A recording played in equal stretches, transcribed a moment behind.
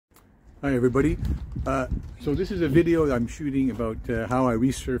Hi everybody. So this is a video I'm shooting about how I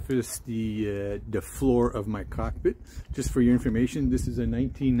resurfaced the floor of my cockpit. Just for your information, this is a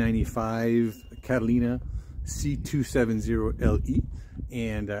 1995 Catalina C270LE,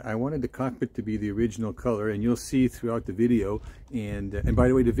 and I wanted the cockpit to be the original color, and you'll see throughout the video. And by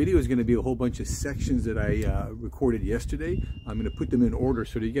the way, the video is going to be a whole bunch of sections that I recorded yesterday. I'm going to put them in order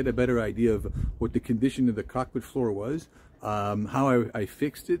so that you get a better idea of what the condition of the cockpit floor was, how I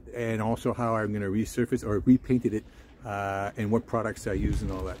fixed it, and also how I'm going to resurface or repainted it, and what products I use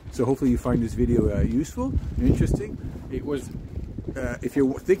and all that. So hopefully you find this video useful and interesting. It was, if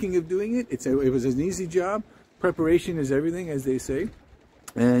you're thinking of doing it, it was an easy job. Preparation is everything, as they say.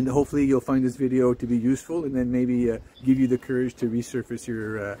 And hopefully you'll find this video to be useful, and then maybe give you the courage to resurface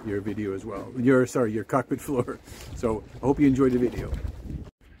your video as well. Your cockpit floor. So I hope you enjoyed the video.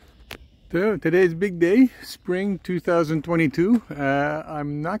 So today's big day, spring 2022.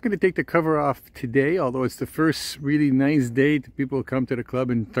 I'm not going to take the cover off today, although it's the first really nice day that people come to the club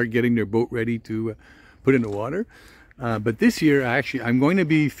and start getting their boat ready to put in the water. But this year, actually, I'm going to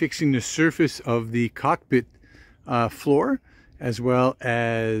be fixing the surface of the cockpit floor, as well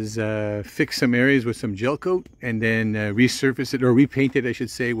as fix some areas with some gel coat, and then resurface it, or repaint it, I should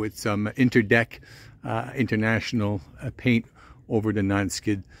say, with some interdeck international paint over the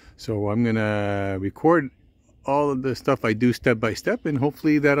non-skid. So I'm gonna record all of the stuff I do step by step, and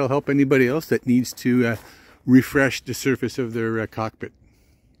hopefully that'll help anybody else that needs to refresh the surface of their cockpit.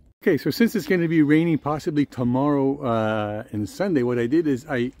 Okay, so since it's going to be raining possibly tomorrow and Sunday, what I did is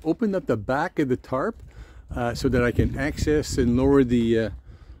I opened up the back of the tarp so that I can access and lower the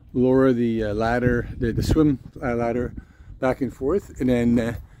ladder, the swim ladder back and forth, and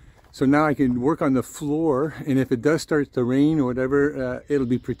then so now I can work on the floor, and if it does start to rain or whatever, it'll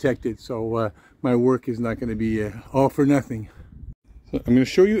be protected. So my work is not going to be all for nothing. So I'm going to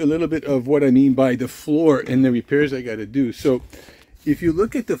show you a little bit of what I mean by the floor and the repairs I got to do. So if you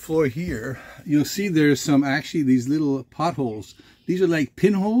look at the floor here, you'll see there's some actually these little potholes. These are like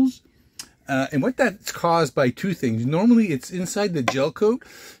pinholes. And what that's caused by two things. Normally it's inside the gel coat.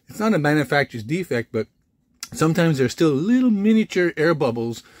 It's not a manufacturer's defect, but sometimes there's still little miniature air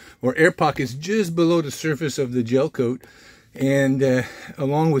bubbles or air pockets just below the surface of the gel coat. And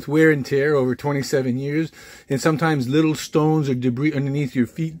along with wear and tear over 27 years, and sometimes little stones or debris underneath your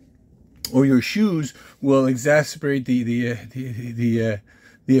feet or your shoes will exacerbate the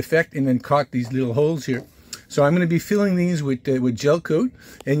effect and then caulk these little holes here. So I'm going to be filling these with gel coat,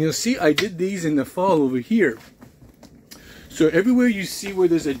 and you'll see I did these in the fall over here. So everywhere you see where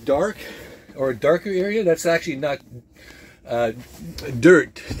there's a dark or a darker area, that's actually not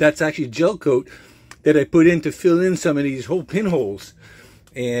dirt. That's actually gel coat that I put in to fill in some of these whole pinholes.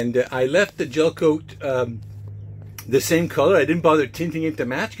 And I left the gel coat the same color. I didn't bother tinting it to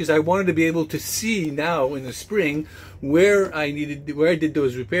match because I wanted to be able to see now in the spring where I did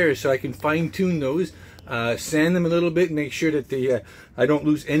those repairs, so I can fine tune those, sand them a little bit, and make sure that I don't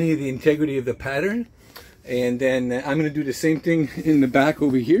lose any of the integrity of the pattern. And then I'm going to do the same thing in the back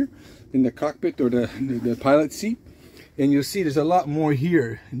over here in the cockpit or the pilot seat, and you'll see there's a lot more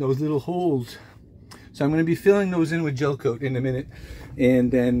here in those little holes. So I'm going to be filling those in with gel coat in a minute,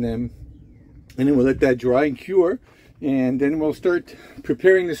 and then we'll let that dry and cure, and then we'll start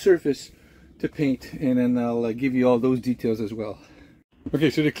preparing the surface to paint, and then I'll give you all those details as well.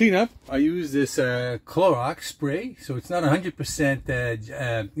 Okay, so to clean up, I use this Clorox spray. So it's not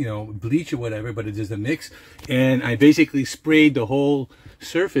 100% you know, bleach or whatever, but it is a mix, and I basically sprayed the whole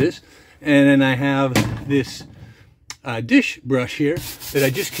surface. And then I have this dish brush here that I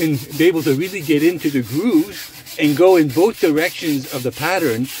just can be able to really get into the grooves and go in both directions of the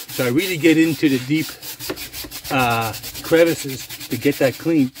pattern, so I really get into the deep crevices to get that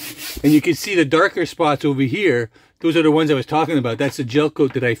clean. And you can see the darker spots over here. Those are the ones I was talking about. That's the gel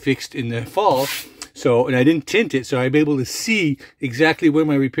coat that I fixed in the fall. So, and I didn't tint it, so I'm able to see exactly where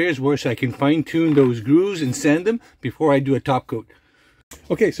my repairs were, so I can fine tune those grooves and sand them before I do a top coat.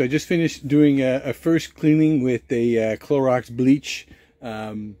 Okay, so I just finished doing a first cleaning with a Clorox bleach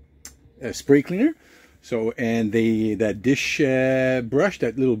spray cleaner. So, and that dish brush,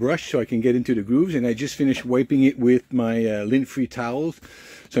 that little brush, so I can get into the grooves. And I just finished wiping it with my lint-free towels.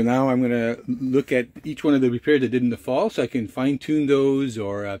 So now I'm going to look at each one of the repairs I did in the fall, so I can fine tune those,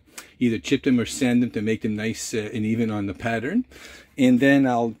 or either chip them or sand them to make them nice and even on the pattern. And then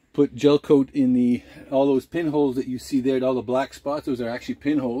I'll put gel coat in all those pinholes that you see there, all the black spots. Those are actually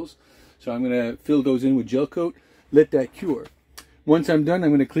pinholes. So I'm going to fill those in with gel coat, let that cure. Once I'm done,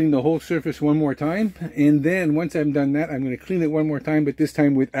 I'm going to clean the whole surface one more time. And then once I'm done that, I'm going to clean it one more time, but this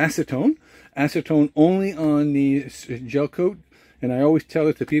time with acetone. Acetone only on the gel coat And I always tell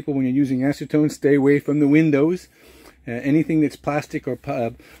it to people, when you're using acetone, stay away from the windows. Anything that's plastic or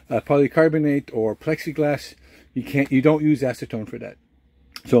polycarbonate or plexiglass, you don't use acetone for that.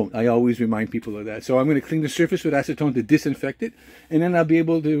 So I always remind people of that. So I'm going to clean the surface with acetone to disinfect it, and then I'll be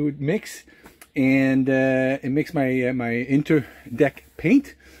able to mix and mix my my inter-deck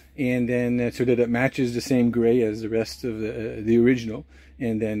paint, and then so that it matches the same gray as the rest of the original.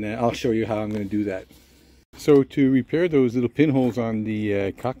 And then I'll show you how I'm going to do that. So to repair those little pinholes on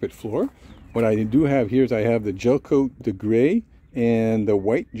the cockpit floor, what I do have here is I have the gel coat, the gray and the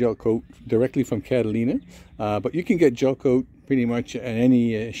white gel coat directly from Catalina, but you can get gel coat pretty much at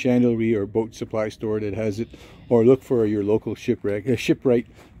any chandlery or boat supply store that has it, or look for your local shipwright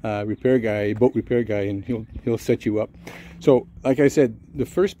repair guy, boat repair guy, and he'll set you up. So like I said, the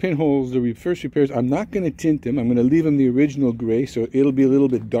first pinholes, the first repairs, I'm not going to tint them. I'm going to leave them the original gray, so it'll be a little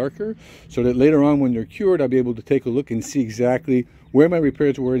bit darker, so that later on when they're cured, I'll be able to take a look and see exactly where my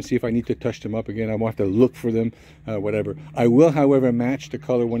repairs were and see if I need to touch them up again. I want to look for them, whatever. I will, however, match the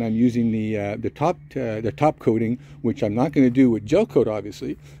color when I'm using the top coating, which I'm not going to do with gel coat,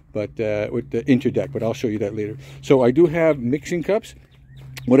 obviously, but with the interdeck. But I'll show you that later. So I do have mixing cups.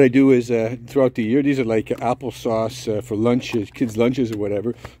 What I do is throughout the year, these are like applesauce for lunches, kids' lunches or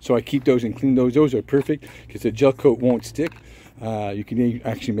whatever. So I keep those and clean those. Those are perfect because the gel coat won't stick. You can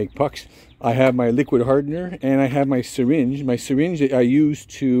actually make pucks. I have my liquid hardener, and I have my syringe. My syringe that I use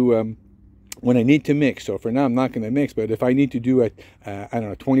to when I need to mix. So for now, I'm not going to mix, but if I need to do a, I don't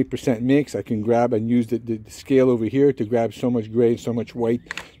know, 20% mix, I can grab and use the scale over here to grab so much gray and so much white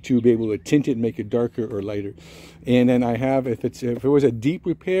to be able to tint it and make it darker or lighter. And then I have, if it was a deep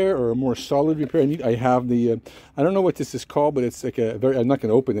repair or a more solid repair, I have the, I don't know what this is called, but it's like a very, I'm not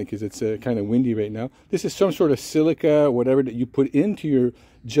going to open it because it's kind of windy right now. This is some sort of silica, whatever, that you put into your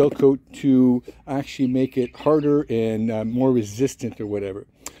gel coat to actually make it harder and more resistant or whatever.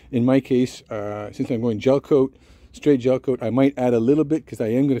 In my case, since I'm going gel coat, straight gel coat, I might add a little bit because I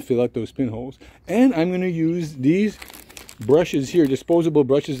am going to fill out those pinholes. And I'm going to use these brushes here, disposable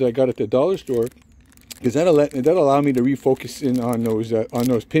brushes that I got at the dollar store, because that'll allow me to refocus in on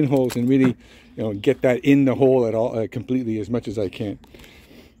those pinholes and really, get that in the hole at all completely as much as I can.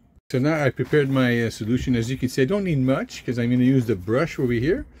 So now I prepared my solution. As you can see, I don't need much because I'm going to use the brush over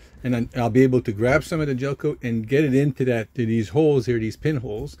here, and then I'll be able to grab some of the gel coat and get it into these holes here, these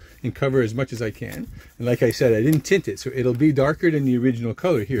pinholes, and cover as much as I can. And like I said, I didn't tint it, so it'll be darker than the original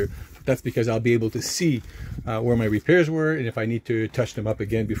color here. That's because I'll be able to see where my repairs were and if I need to touch them up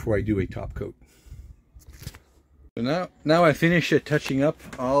again before I do a top coat. So now I finished touching up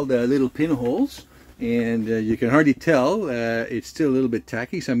all the little pinholes, and you can hardly tell, it's still a little bit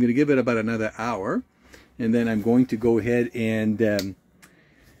tacky, so I'm going to give it about another hour, and then I'm going to go ahead and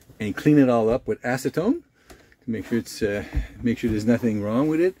clean it all up with acetone to make sure there's nothing wrong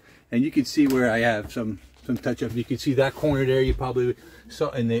with it. And you can see where I have some touch-up. You can see that corner there. You probably saw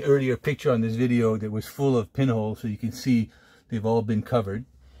in the earlier picture on this video that was full of pinholes, so you can see they've all been covered.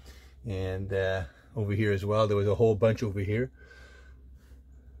 And over here as well, there was a whole bunch over here.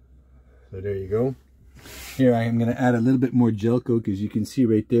 So there you go. Here I am going to add a little bit more gel coat because you can see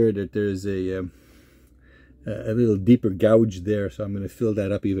right there that there's a little deeper gouge there, so I'm going to fill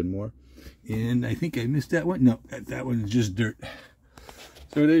that up even more. And I think I missed that one. No, that one is just dirt.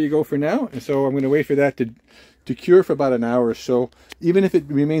 So there you go for now. And so I'm going to wait for that to cure for about an hour or so. Even if it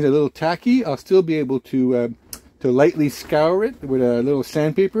remains a little tacky, I'll still be able to lightly scour it with a little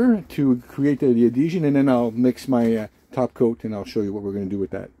sandpaper to create the adhesion, and then I'll mix my top coat and I'll show you what we're going to do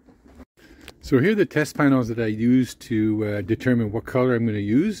with that. So here are the test panels that I use to determine what color I'm going to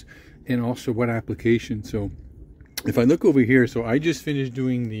use and also what application. So if I look over here, so I just finished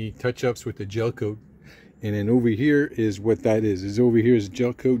doing the touch-ups with the gel coat, and then over here is what that is. Over here is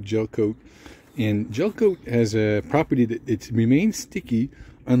gel coat, and gel coat has a property that it remains sticky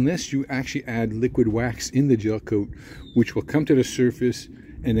unless you actually add liquid wax in the gel coat, which will come to the surface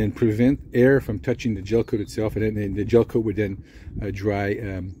and then prevent air from touching the gel coat itself, and then the gel coat would then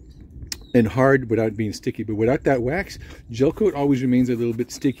dry and hard without being sticky. But without that wax, gel coat always remains a little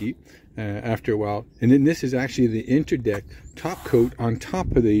bit sticky after a while. And then this is actually the interdeck top coat on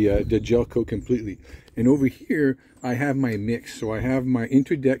top of the gel coat completely. And over here I have my mix. So I have my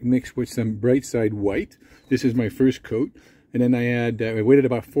interdeck mix with some bright side white. This is my first coat. And then I waited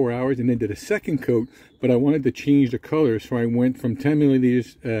about 4 hours and then did a second coat, but I wanted to change the color, so I went from 10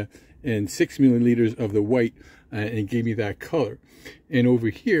 milliliters and 6 milliliters of the white, and it gave me that color. And over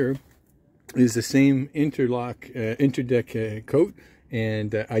here is the same interdeck coat,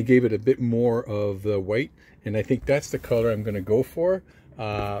 and I gave it a bit more of the white, and I think that's the color I'm going to go for.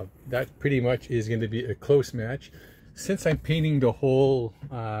 That pretty much is going to be a close match. since I'm painting the whole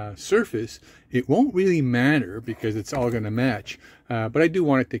surface, it won't really matter because it's all going to match. But I do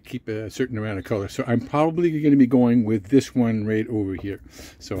want it to keep a certain amount of color. So I'm probably going to be going with this one right over here.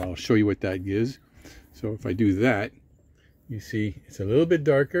 So I'll show you what that gives. So if I do that, you see it's a little bit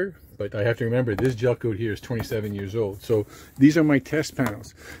darker, but I have to remember this gel coat here is 27 years old. So these are my test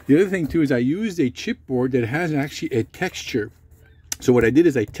panels. The other thing too is I used a chipboard that has actually a texture. So what I did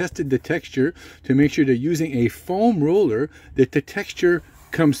is I tested the texture to make sure that using a foam roller that the texture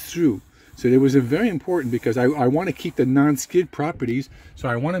comes through. So that was very important because I want to keep the non-skid properties. So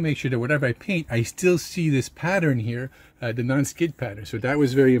I want to make sure that whatever I paint, I still see this pattern here, the non-skid pattern. So that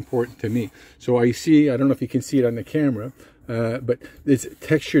was very important to me. So I see, I don't know if you can see it on the camera, but this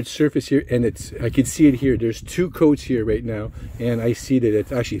textured surface here, and I can see it here. There's 2 coats here right now, and I see that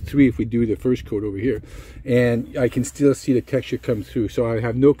it's actually 3 if we do the first coat over here. And I can still see the texture come through. So I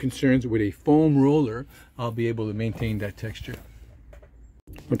have no concerns with a foam roller. I'll be able to maintain that texture.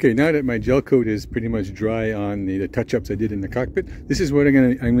 Okay, now that my gel coat is pretty much dry on the touch-ups I did in the cockpit, this is what I'm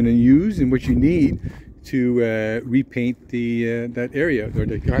gonna use and what you need to repaint that area or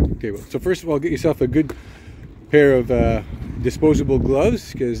the cockpit table. So first of all, get yourself a good pair of disposable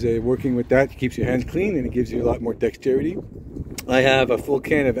gloves, because working with that keeps your hands clean and it gives you a lot more dexterity. I have a full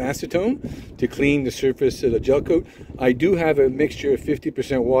can of acetone to clean the surface of the gel coat. I do have a mixture of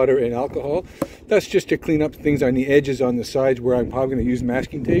 50% water and alcohol. That's just to clean up things on the edges, on the sides where I'm probably going to use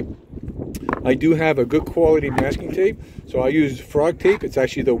masking tape. I do have a good quality masking tape, so I use frog tape. It's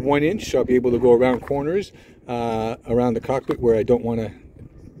actually the 1 inch, so I'll be able to go around corners around the cockpit where I don't want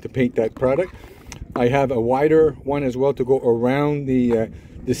to paint that product. I have a wider one as well to go around the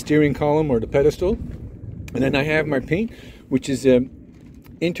steering column or the pedestal. And then I have my paint, which is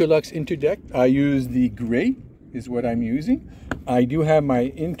Interlux Interdeck. I use the gray is what I'm using. I do have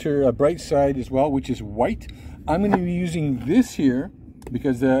my bright side as well, which is white. I'm going to be using this here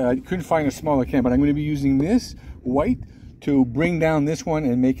because I couldn't find a smaller can, but I'm going to be using this white to bring down this one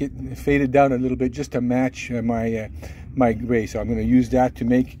and make it faded down a little bit just to match my gray. So I'm going to use that to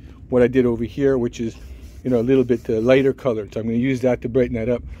make what I did over here, which is, you know, a little bit lighter colored. So I'm going to use that to brighten that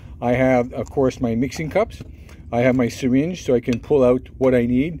up. I have, of course, my mixing cups. I have my syringe so I can pull out what I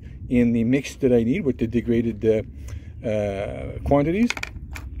need in the mix that I need with the degraded quantities.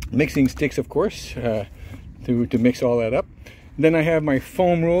 Mixing sticks, of course, to mix all that up. Then I have my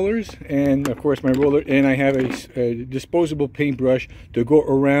foam rollers and, of course, my roller. And I have a disposable paintbrush to go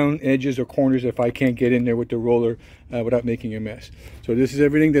around edges or corners if I can't get in there with the roller without making a mess. So this is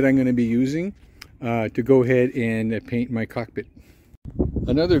everything that I'm going to be using to go ahead and paint my cockpit.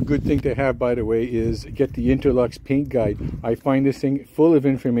 Another good thing to have, by the way, is get the Interlux paint guide. I find this thing full of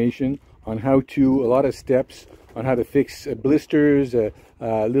information on how to, a lot of steps on how to fix blisters,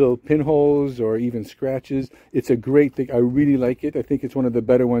 little pinholes, or even scratches. It's a great thing. I really like it. I think it's one of the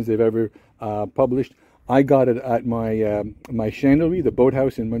better ones they've ever published. I got it at my my chandlery, the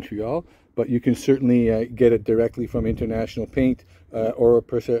boathouse in Montreal, but you can certainly get it directly from International Paint or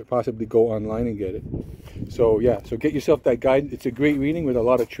possibly go online and get it. So yeah, so get yourself that guide. It's a great reading with a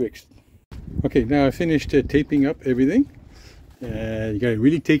lot of tricks. Okay, now I finished taping up everything. You gotta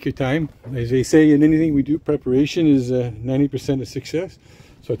really take your time. As they say in anything we do, preparation is 90% of success.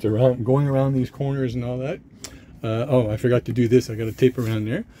 So it's going around these corners and all that. Oh, I forgot to do this. I got to tape around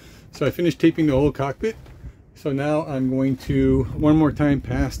there. So I finished taping the whole cockpit. So now I'm going to one more time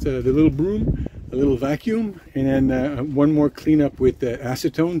pass the little broom, a little vacuum, and then one more cleanup with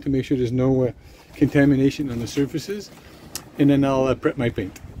acetone to make sure there's no contamination on the surfaces. And then I'll prep my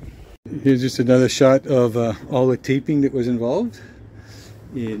paint. Here's just another shot of all the taping that was involved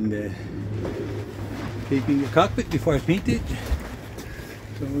in taping the cockpit before I paint it.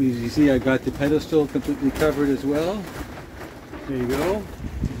 So as you see, I got the pedestal completely covered as well. There you go.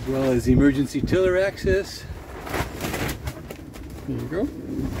 As well as the emergency tiller access. There you go.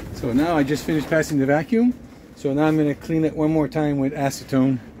 So now I just finished passing the vacuum. So now I'm going to clean it one more time with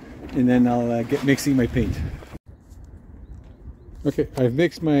acetone, and then I'll get mixing my paint. Okay, I've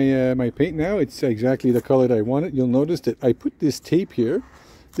mixed my my paint now. It's exactly the color that I wanted. You'll notice that I put this tape here.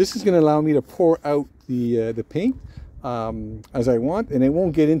 This is going to allow me to pour out the paint as I want, and it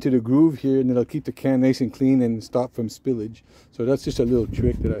won't get into the groove here, and it'll keep the can nice and clean and stop from spillage. So that's just a little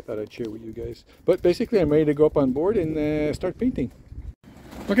trick that I thought I'd share with you guys. But basically, I'm ready to go up on board and start painting.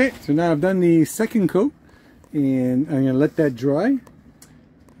 Okay, so now I've done the second coat, and I'm going to let that dry.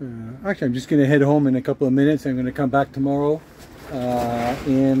 Actually, I'm just going to head home in a couple of minutes. I'm going to come back tomorrow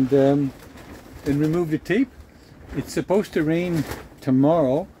and remove the tape. It's supposed to rain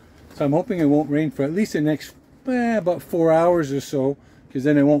tomorrow, so I'm hoping it won't rain for at least the next about 4 hours or so, because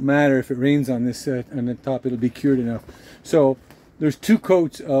then it won't matter if it rains on this on the top. It'll be cured enough. So there's 2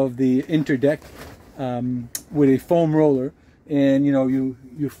 coats of the interdeck with a foam roller, and you know,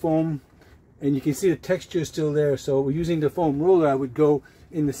 you foam, and you can see the texture is still there. So using the foam roller, I would go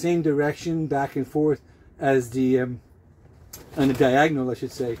in the same direction back and forth as the on the diagonal, I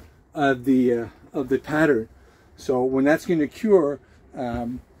should say, of the pattern. So when that's going to cure,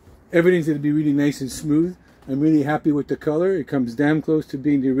 everything's going to be really nice and smooth. I'm really happy with the color. It comes damn close to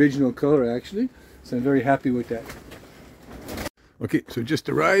being the original color, actually. So I'm very happy with that. Okay, so just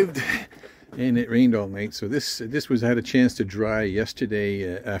arrived, and it rained all night. So this had a chance to dry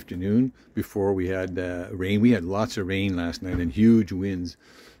yesterday afternoon before we had rain. We had lots of rain last night and huge winds.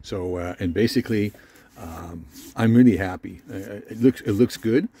 So and basically, I'm really happy. It looks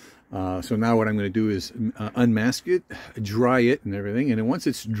good. So now what I'm going to do is unmask it, dry it and everything. And then once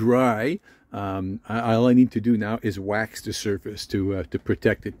it's dry, all I need to do now is wax the surface to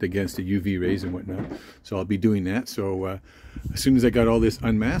protect it against the UV rays and whatnot. So I'll be doing that. So as soon as I got all this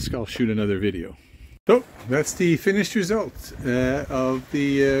unmasked, I'll shoot another video. So that's the finished result of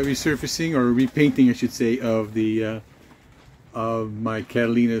the resurfacing, or repainting, I should say, of my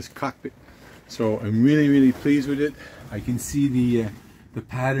Catalina's cockpit. So I'm really pleased with it. I can see the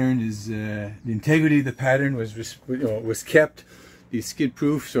pattern is the integrity of the pattern was kept. The skid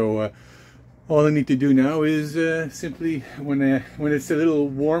proof. So all I need to do now is simply when it's a little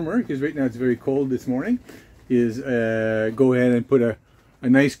warmer, because right now it's very cold this morning, is go ahead and put a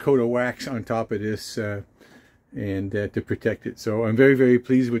nice coat of wax on top of this and to protect it. So I'm very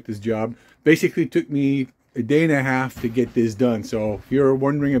pleased with this job. Basically it took me a day and a half to get this done. So if you're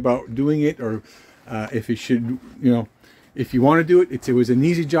wondering about doing it, or if it should, you know, if you want to do it, it was an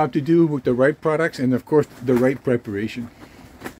easy job to do with the right products and of course the right preparation.